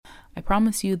I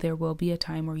promise you there will be a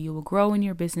time where you will grow in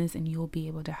your business and you will be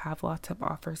able to have lots of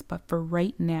offers. But for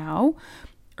right now,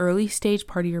 early stage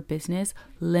part of your business,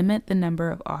 limit the number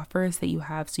of offers that you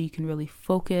have so you can really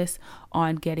focus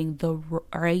on getting the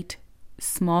right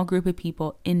small group of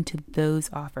people into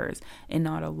those offers and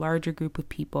not a larger group of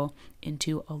people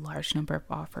into a large number of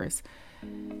offers.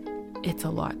 It's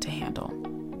a lot to handle.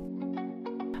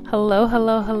 Hello,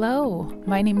 hello, hello.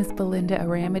 My name is Belinda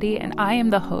Aramity, and I am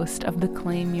the host of the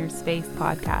Claim Your Space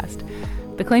podcast.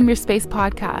 The Claim Your Space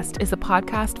podcast is a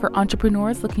podcast for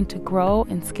entrepreneurs looking to grow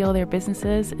and scale their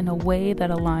businesses in a way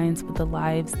that aligns with the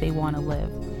lives they want to live.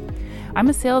 I'm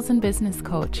a sales and business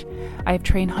coach. I have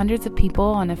trained hundreds of people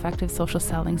on effective social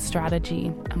selling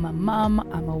strategy. I'm a mom,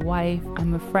 I'm a wife,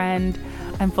 I'm a friend.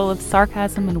 I'm full of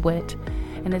sarcasm and wit.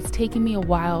 And it's taken me a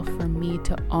while for me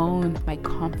to own my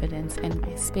confidence and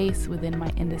my space within my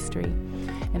industry.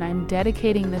 And I'm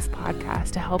dedicating this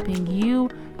podcast to helping you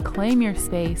claim your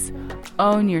space,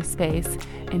 own your space,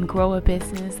 and grow a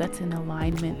business that's in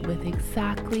alignment with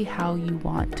exactly how you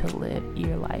want to live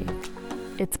your life.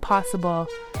 It's possible.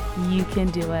 You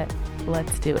can do it.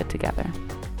 Let's do it together.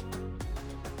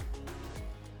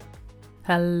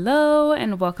 Hello,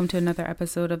 and welcome to another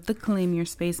episode of the Claim Your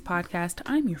Space podcast.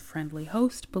 I'm your friendly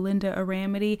host, Belinda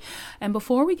Aramity. And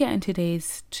before we get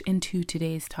into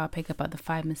today's topic about the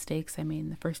 5 mistakes I made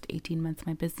in the first 18 months of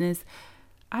my business,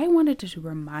 I wanted to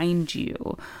remind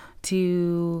you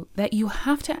that you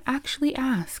have to actually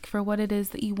ask for what it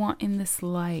is that you want in this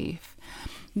life.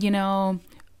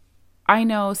 I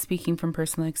know, speaking from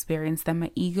personal experience, that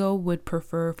my ego would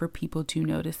prefer for people to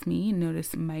notice me,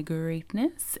 notice my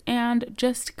greatness, and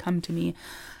just come to me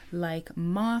like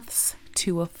moths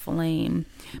to a flame.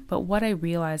 But what I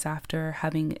realized after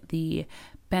having the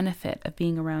benefit of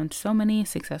being around so many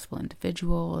successful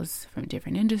individuals from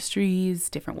different industries,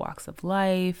 different walks of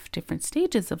life, different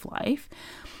stages of life,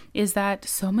 is that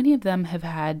so many of them have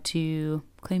had to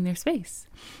claim their space.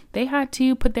 They had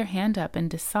to put their hand up and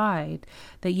decide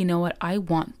that, you know what, I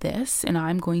want this, and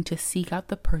I'm going to seek out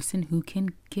the person who can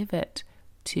give it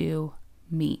to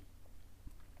me.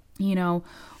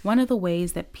 One of the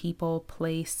ways that people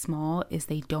play small is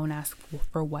they don't ask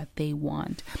for what they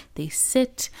want. They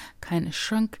sit kind of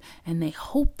shrunk and they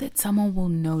hope that someone will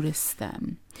notice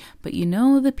them. But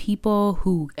the people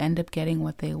who end up getting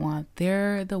what they want,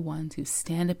 they're the ones who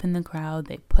stand up in the crowd,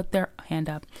 they put their hand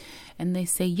up and they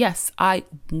say, yes, I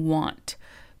want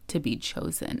to be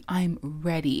chosen. I'm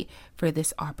ready for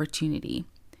this opportunity.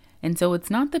 And so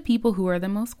it's not the people who are the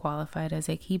most qualified, as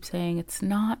I keep saying, it's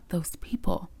not those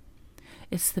people.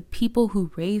 It's the people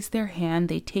who raise their hand,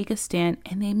 they take a stand,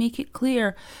 and they make it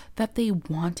clear that they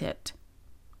want it.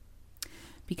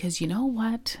 Because you know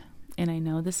what? And I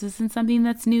know this isn't something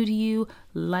that's new to you.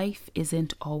 Life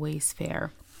isn't always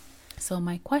fair. So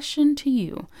my question to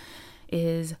you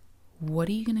is, what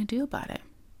are you going to do about it?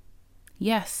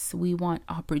 Yes, we want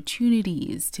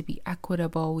opportunities to be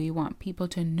equitable. We want people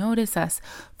to notice us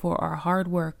for our hard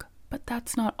work, but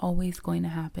that's not always going to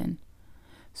happen.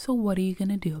 So what are you going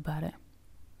to do about it?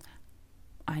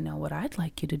 I know what I'd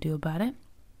like you to do about it.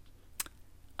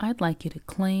 I'd like you to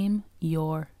claim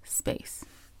your space.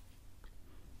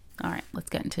 All right, let's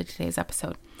get into today's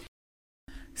episode.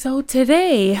 So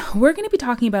today, we're going to be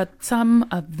talking about some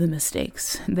of the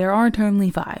mistakes. There aren't only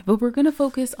 5, but we're going to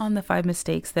focus on the 5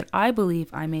 mistakes that I believe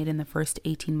I made in the first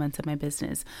 18 months of my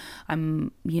business.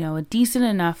 I'm, a decent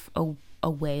enough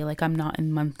away, like I'm not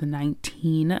in month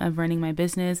 19 of running my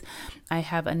business. I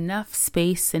have enough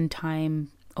space and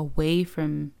time away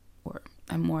from, or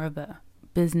I'm more of a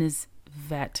business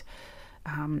vet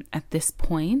at this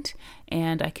point,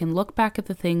 and I can look back at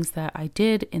the things that I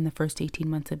did in the first 18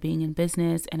 months of being in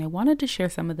business, and I wanted to share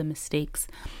some of the mistakes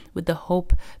with the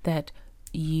hope that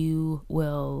you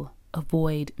will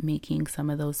avoid making some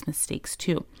of those mistakes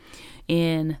too.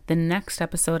 In the next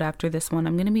episode after this one,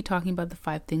 I'm going to be talking about the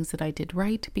 5 things that I did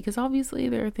right, because obviously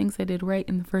there are things I did right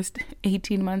in the first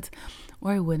 18 months,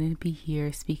 or I wouldn't be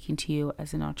here speaking to you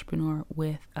as an entrepreneur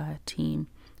with a team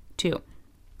too.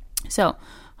 So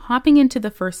hopping into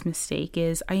the first mistake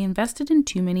is I invested in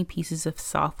too many pieces of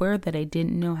software that I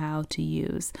didn't know how to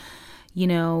use.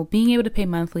 Being able to pay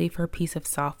monthly for a piece of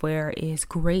software is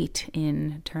great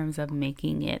in terms of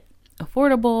making it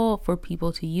affordable for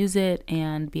people to use it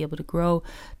and be able to grow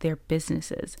their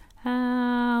businesses.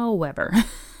 However,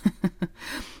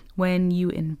 when you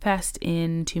invest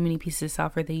in too many pieces of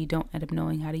software that you don't end up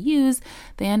knowing how to use,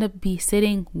 they end up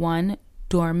sitting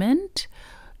dormant,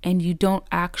 and you don't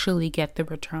actually get the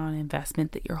return on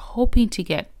investment that you're hoping to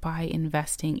get by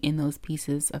investing in those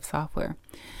pieces of software.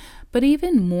 But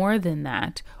even more than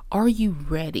that, are you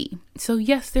ready? So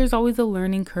yes, there's always a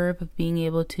learning curve of being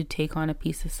able to take on a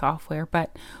piece of software,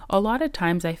 but a lot of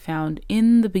times I found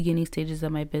in the beginning stages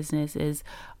of my business is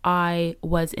I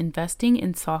was investing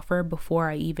in software before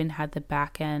I even had the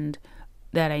back end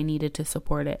that I needed to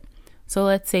support it. So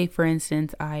let's say, for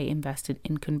instance, I invested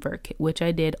in ConvertKit, which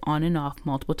I did on and off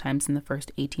multiple times in the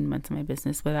first 18 months of my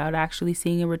business without actually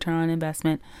seeing a return on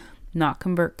investment. Not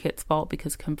ConvertKit's fault,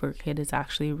 because ConvertKit is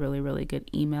actually a really, really good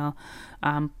email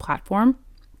platform.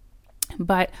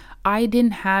 But I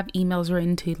didn't have emails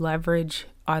written to leverage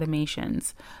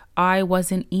automations. I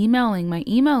wasn't emailing my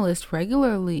email list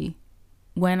regularly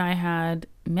when I had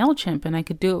MailChimp and I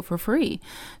could do it for free.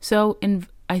 So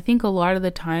I think a lot of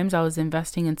the times I was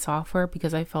investing in software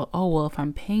because I felt, oh, well, if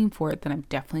I'm paying for it, then I'm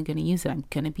definitely going to use it. I'm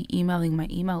going to be emailing my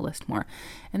email list more.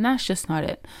 And that's just not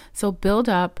it. So build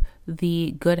up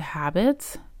the good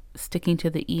habits, sticking to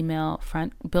the email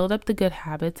front, build up the good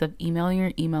habits of emailing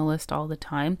your email list all the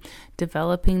time,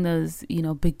 developing those,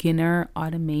 beginner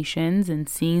automations and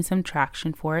seeing some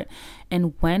traction for it.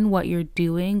 And when what you're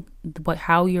doing,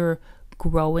 how you're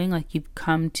growing, like you've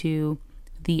come to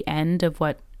the end of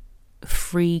what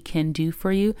free can do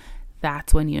for you,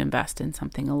 that's when you invest in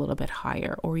something a little bit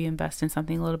higher, or you invest in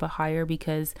something a little bit higher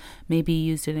because maybe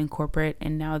you used it in corporate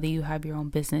and now that you have your own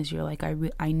business, you're like,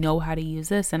 I know how to use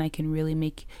this and I can really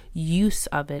make use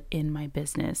of it in my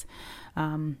business.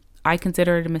 I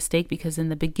consider it a mistake because in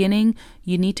the beginning,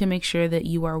 you need to make sure that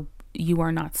you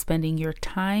are not spending your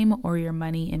time or your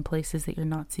money in places that you're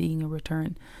not seeing a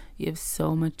return. You have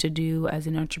so much to do as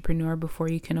an entrepreneur before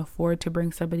you can afford to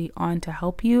bring somebody on to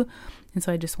help you. And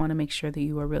so I just want to make sure that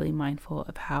you are really mindful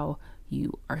of how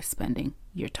you are spending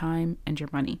your time and your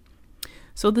money.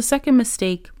 So the second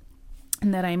mistake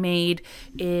that I made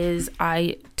is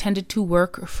I tended to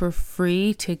work for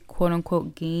free to quote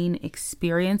unquote gain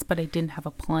experience, but I didn't have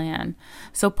a plan.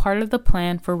 So part of the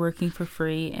plan for working for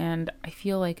free, and I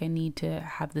feel like I need to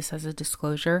have this as a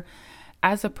disclosure,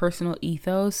 as a personal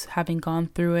ethos, having gone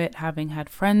through it, having had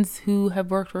friends who have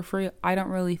worked for free, I don't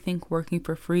really think working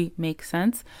for free makes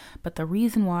sense. But the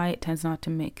reason why it tends not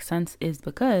to make sense is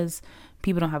because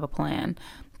people don't have a plan.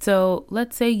 So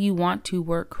let's say you want to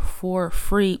work for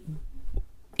free.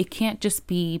 It can't just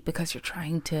be because you're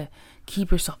trying to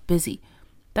keep yourself busy.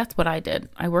 That's what I did.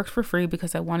 I worked for free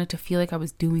because I wanted to feel like I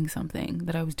was doing something,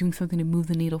 that I was doing something to move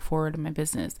the needle forward in my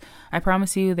business. I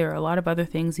promise you there are a lot of other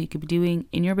things you could be doing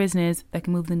in your business that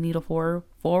can move the needle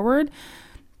forward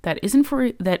that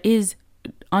is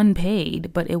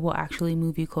unpaid, but it will actually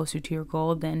move you closer to your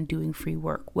goal than doing free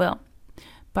work will.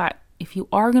 But if you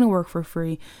are going to work for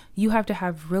free, you have to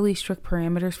have really strict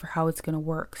parameters for how it's going to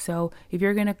work. So if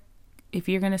you're going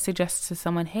to suggest to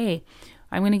someone, hey,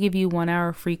 I'm going to give you 1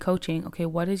 hour free coaching. Okay,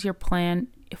 what is your plan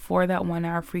for that 1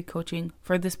 hour free coaching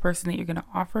for this person that you're going to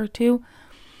offer to?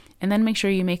 And then make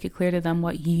sure you make it clear to them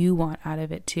what you want out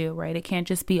of it too, right? It can't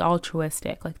just be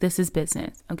altruistic. Like, this is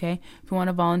business, okay? If you want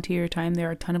to volunteer your time, there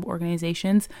are a ton of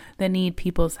organizations that need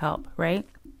people's help, right?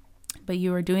 But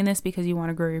you are doing this because you want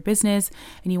to grow your business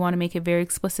and you want to make it very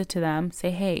explicit to them.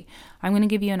 Say, hey, I'm going to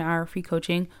give you an hour free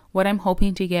coaching. What I'm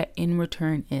hoping to get in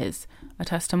return is a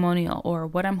testimonial, or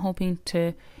what I'm hoping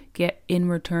to get in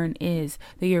return is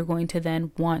that you're going to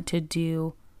then want to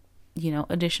do,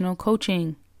 additional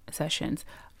coaching sessions.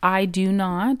 I do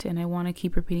not, and I want to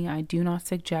keep repeating, I do not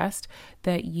suggest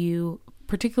that you,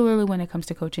 particularly when it comes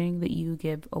to coaching, that you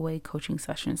give away coaching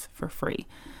sessions for free.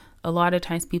 A lot of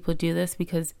times people do this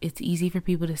because it's easy for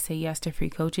people to say yes to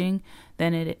free coaching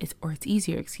than it is, or it's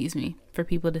easier, for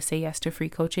people to say yes to free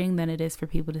coaching than it is for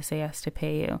people to say yes to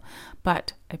pay you.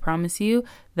 But I promise you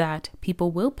that people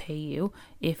will pay you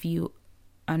if you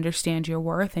understand your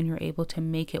worth and you're able to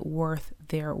make it worth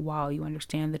their while. You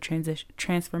understand the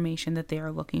transformation that they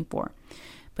are looking for.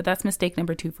 But that's mistake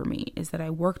number 2 for me, is that I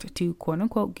worked to quote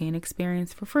unquote gain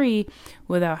experience for free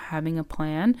without having a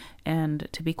plan. And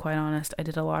to be quite honest, I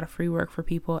did a lot of free work for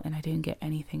people and I didn't get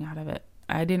anything out of it.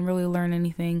 I didn't really learn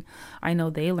anything. I know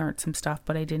they learned some stuff,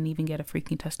 but I didn't even get a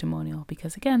freaking testimonial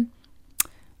because, again,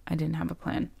 I didn't have a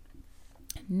plan.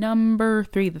 Number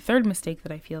 3, the third mistake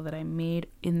that I feel that I made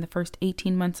in the first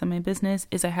 18 months of my business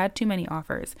is I had too many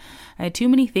offers. I had too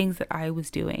many things that I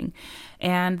was doing.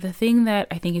 And the thing that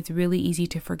I think it's really easy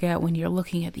to forget when you're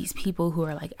looking at these people who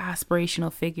are like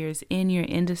aspirational figures in your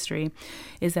industry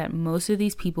is that most of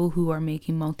these people who are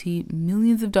making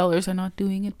multi-millions of dollars are not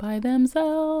doing it by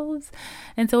themselves.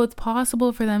 And so it's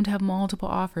possible for them to have multiple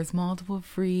offers, multiple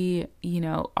free,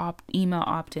 email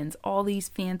opt-ins, all these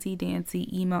fancy dancy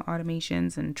email automations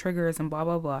and triggers and blah,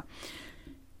 blah, blah,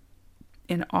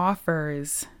 and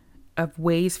offers of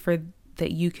ways for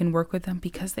that you can work with them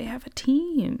because they have a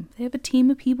team. They have a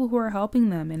team of people who are helping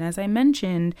them. And as I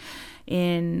mentioned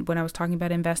when I was talking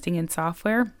about investing in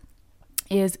software,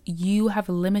 is you have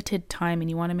limited time and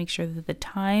you want to make sure that the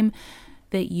time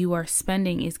that you are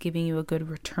spending is giving you a good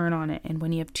return on it. And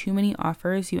when you have too many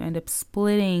offers, you end up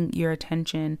splitting your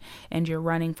attention and you're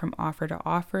running from offer to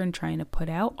offer and trying to put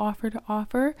out offer to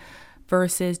offer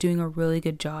versus doing a really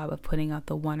good job of putting out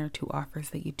the 1 or 2 offers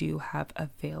that you do have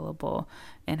available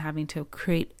and having to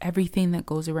create everything that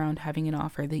goes around having an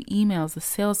offer, the emails, the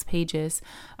sales pages,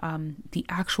 the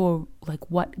actual like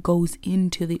what goes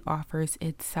into the offers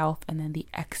itself, and then the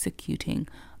executing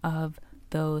of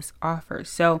those offers.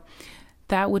 So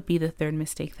that would be the third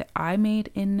mistake that I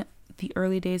made in the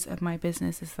early days of my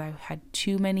business, is that I had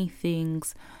too many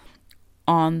things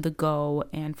on the go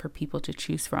and for people to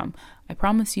choose from. I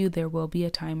promise you there will be a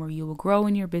time where you will grow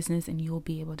in your business and you will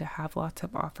be able to have lots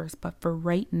of offers. But for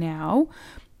right now,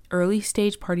 early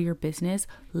stage part of your business,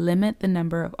 limit the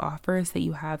number of offers that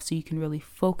you have so you can really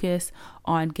focus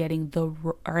on getting the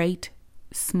right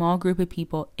small group of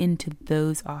people into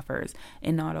those offers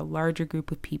and not a larger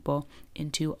group of people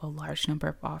into a large number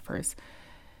of offers.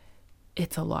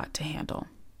 It's a lot to handle.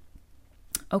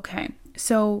 Okay,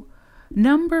 so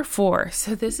number 4.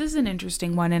 So this is an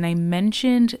interesting one, and I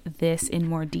mentioned this in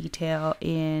more detail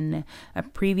in a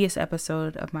previous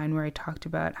episode of mine where I talked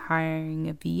about hiring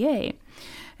a VA.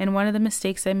 And one of the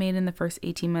mistakes I made in the first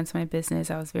 18 months of my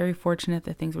business, I was very fortunate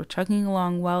that things were chugging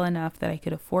along well enough that I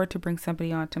could afford to bring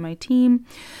somebody onto my team.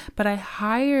 But I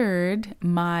hired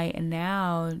my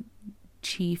now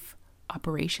chief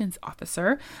operations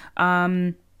officer.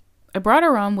 I brought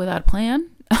her on without a plan.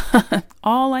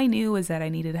 All I knew was that I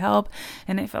needed help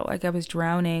and I felt like I was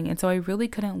drowning. And so I really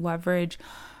couldn't leverage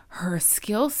her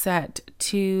skill set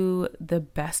to the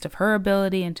best of her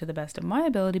ability and to the best of my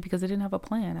ability because I didn't have a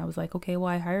plan. I was like, okay, well,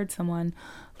 I hired someone,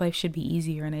 life should be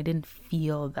easier. And I didn't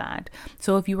feel that.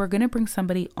 So if you were going to bring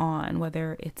somebody on,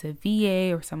 whether it's a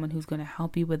VA or someone who's going to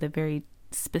help you with a very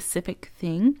specific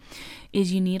thing,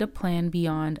 is you need a plan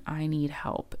beyond I need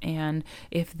help. And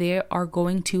if they are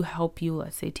going to help you,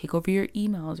 let's say take over your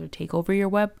emails or take over your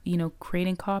web,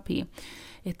 creating copy,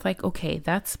 it's like, okay,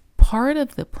 that's part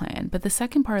of the plan. But the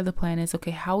second part of the plan is,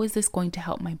 okay, how is this going to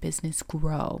help my business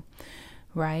grow?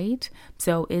 Right?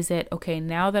 So is it, okay,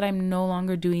 now that I'm no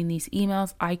longer doing these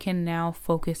emails, I can now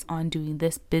focus on doing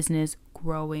this business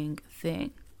growing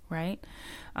thing. Right?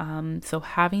 So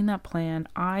having that plan,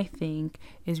 I think,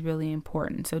 is really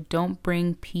important. So don't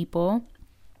bring people,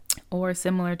 or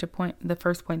similar to the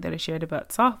first point that I shared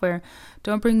about software,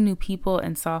 don't bring new people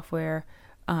and software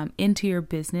into your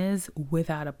business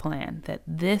without a plan that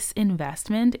this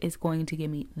investment is going to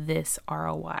give me this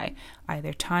ROI,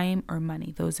 either time or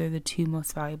money. Those are the 2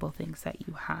 most valuable things that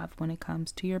you have when it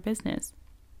comes to your business.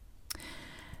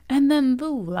 And then the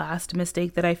last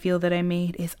mistake that I feel that I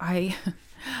made is I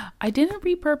didn't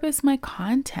repurpose my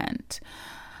content.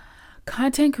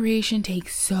 Content creation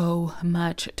takes so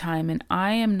much time, and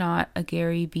I am not a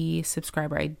Gary Vee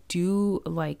subscriber. I do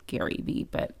like Gary Vee,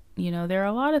 but there are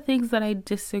a lot of things that I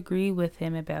disagree with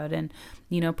him about. And,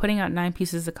 putting out 9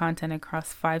 pieces of content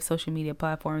across 5 social media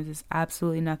platforms is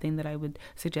absolutely nothing that I would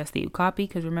suggest that you copy.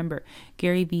 Because remember,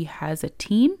 Gary Vee has a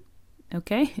team,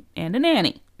 okay, and a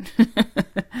nanny.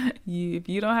 If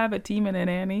you don't have a team and a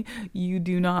nanny, you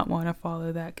do not want to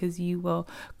follow that because you will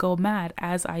go mad,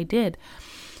 as I did.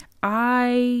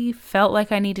 I felt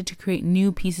like I needed to create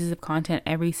new pieces of content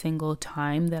every single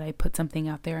time that I put something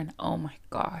out there. And oh my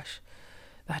gosh,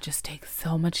 that just takes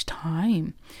so much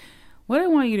time. What I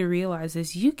want you to realize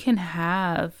is you can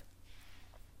have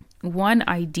one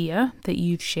idea that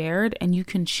you've shared and you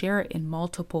can share it in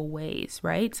multiple ways,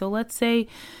 right? So let's take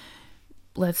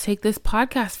this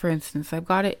podcast, for instance. I've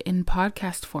got it in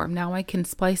podcast form. Now I can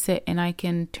splice it and I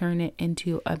can turn it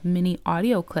into a mini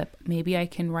audio clip. Maybe I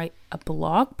can write a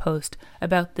blog post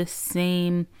about the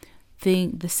same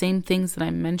thing, the same things that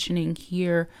I'm mentioning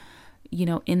here,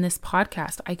 in this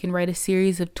podcast. I can write a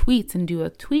series of tweets and do a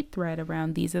tweet thread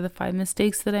around these are the 5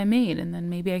 mistakes that I made. And then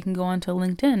maybe I can go onto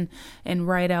LinkedIn and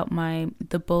write out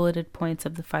the bulleted points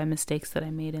of the 5 mistakes that I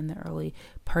made in the early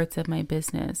parts of my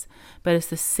business. But it's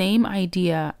the same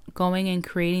idea, going and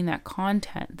creating that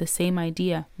content, the same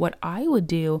idea. What I would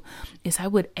do is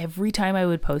every time I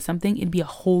would post something, it'd be a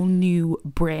whole new,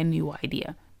 brand new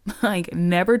idea, like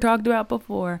never talked about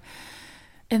before.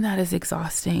 And that is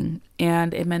exhausting.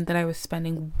 And it meant that I was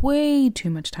spending way too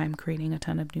much time creating a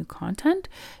ton of new content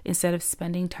instead of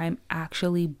spending time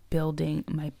actually building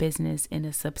my business in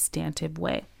a substantive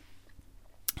way.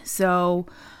 So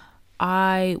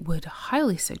I would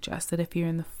highly suggest that if you're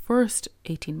in the first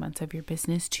 18 months of your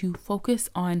business, to focus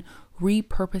on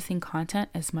repurposing content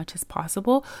as much as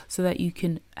possible so that you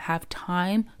can have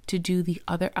time to do the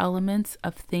other elements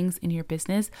of things in your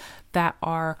business that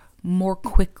are more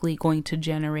quickly going to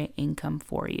generate income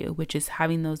for you, which is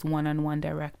having those one-on-one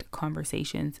direct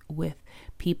conversations with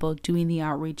people, doing the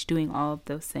outreach, doing all of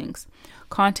those things.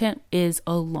 Content is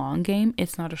a long game.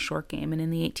 It's not a short game. And in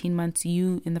the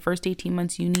first 18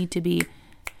 months, you need to be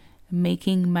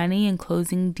making money and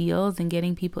closing deals and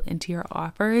getting people into your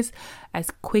offers as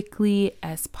quickly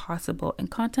as possible. And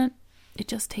content, it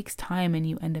just takes time, and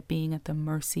you end up being at the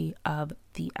mercy of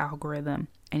the algorithm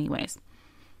anyways.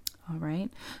 All right.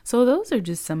 So those are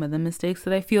just some of the mistakes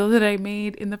that I feel that I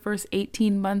made in the first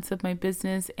 18 months of my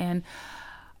business. And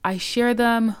I share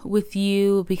them with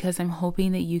you because I'm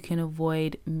hoping that you can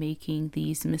avoid making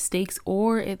these mistakes,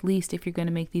 or at least if you're going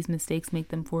to make these mistakes, make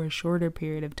them for a shorter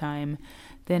period of time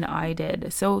than I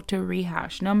did. So to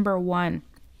rehash, number one,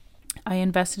 I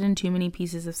invested in too many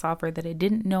pieces of software that I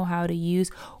didn't know how to use,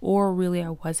 or really I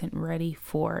wasn't ready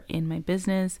for in my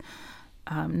business.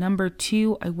 Number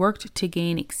two, I worked to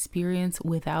gain experience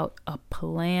without a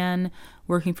plan.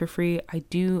 Working for free, I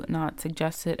do not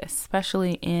suggest it,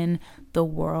 especially in the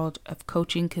world of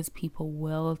coaching, because people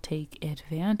will take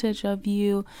advantage of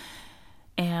you.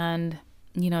 And,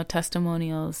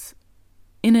 testimonials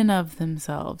in and of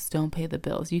themselves don't pay the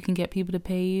bills. You can get people to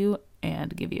pay you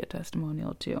and give you a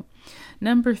testimonial too.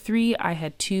 Number three, I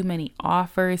had too many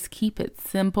offers. Keep it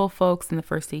simple, folks. In the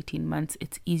first 18 months,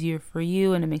 it's easier for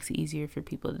you, and it makes it easier for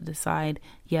people to decide,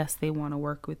 yes, they want to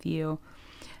work with you.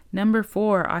 Number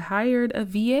four, I hired a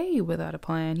VA without a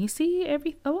plan. You see,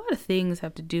 a lot of things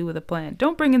have to do with a plan.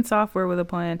 Don't bring in software with a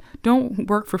plan. Don't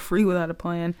work for free without a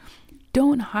plan.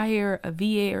 Don't hire a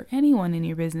VA or anyone in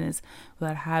your business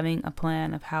without having a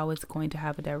plan of how it's going to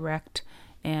have a direct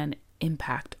and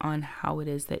impact on how it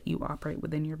is that you operate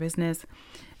within your business.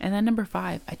 And then number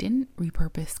five, I didn't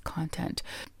repurpose content.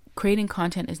 Creating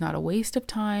content is not a waste of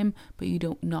time, but you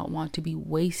do not want to be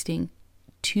wasting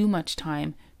too much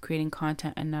time creating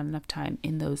content and not enough time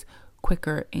in those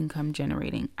quicker income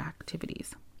generating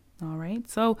activities. All right.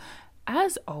 So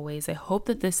as always, I hope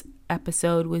that this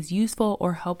episode was useful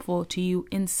or helpful to you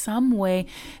in some way.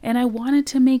 And I wanted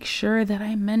to make sure that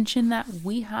I mentioned that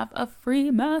we have a free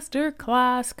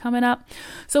masterclass coming up.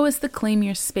 So it's the Claim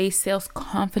Your Space Sales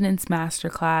Confidence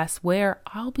Masterclass, where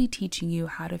I'll be teaching you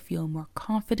how to feel more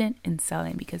confident in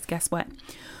selling. Because guess what?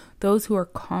 Those who are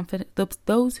confident,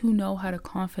 those who know how to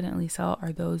confidently sell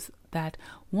are those that,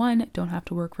 one, don't have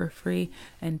to work for free,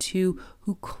 and two,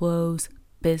 who close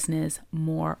business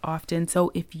more often.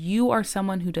 So if you are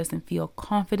someone who doesn't feel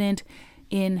confident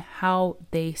in how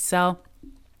they sell,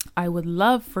 I would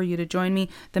love for you to join me.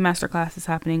 The masterclass is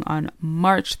happening on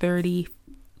March 30th,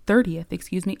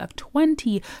 of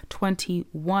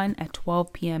 2021 at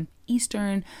 12 p.m.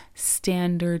 Eastern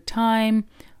Standard Time.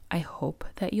 I hope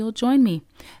that you'll join me.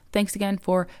 Thanks again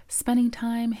for spending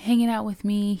time hanging out with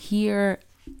me here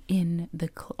in the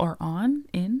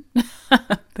Claim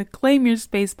Your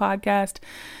Space podcast.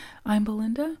 I'm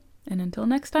Belinda, and until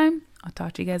next time, I'll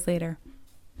talk to you guys later.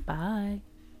 Bye.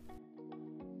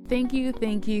 Thank you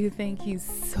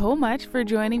so much for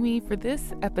joining me for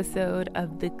this episode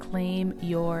of the Claim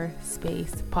Your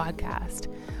Space podcast.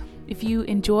 If you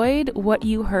enjoyed what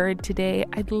you heard today,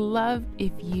 I'd love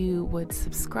if you would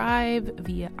subscribe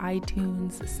via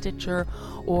iTunes, Stitcher,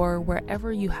 or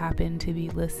wherever you happen to be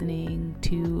listening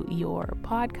to your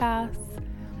podcasts.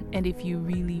 And if you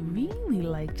really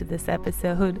liked this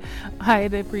episode,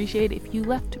 I'd appreciate if you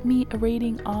left me a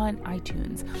rating on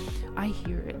iTunes. I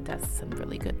hear it does some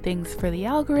really good things for the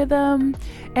algorithm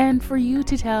and for you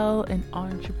to tell an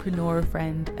entrepreneur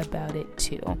friend about it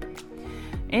too.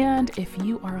 And if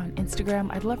you are on Instagram,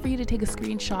 I'd love for you to take a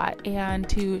screenshot and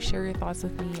to share your thoughts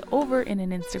with me over in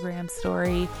an Instagram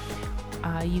story.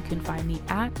 You can find me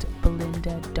at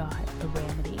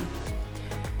belinda.aramity.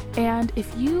 And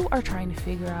if you are trying to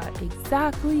figure out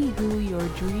exactly who your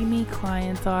dreamy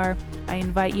clients are, I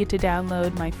invite you to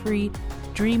download my free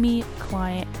Dreamy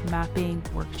Client Mapping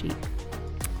Worksheet.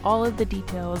 All of the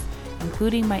details,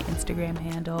 including my Instagram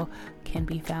handle, can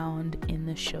be found in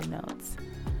the show notes.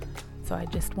 So I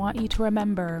just want you to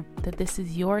remember that this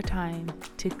is your time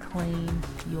to claim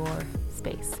your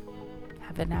space.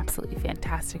 Have an absolutely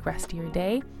fantastic rest of your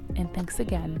day, and thanks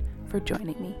again for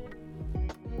joining me.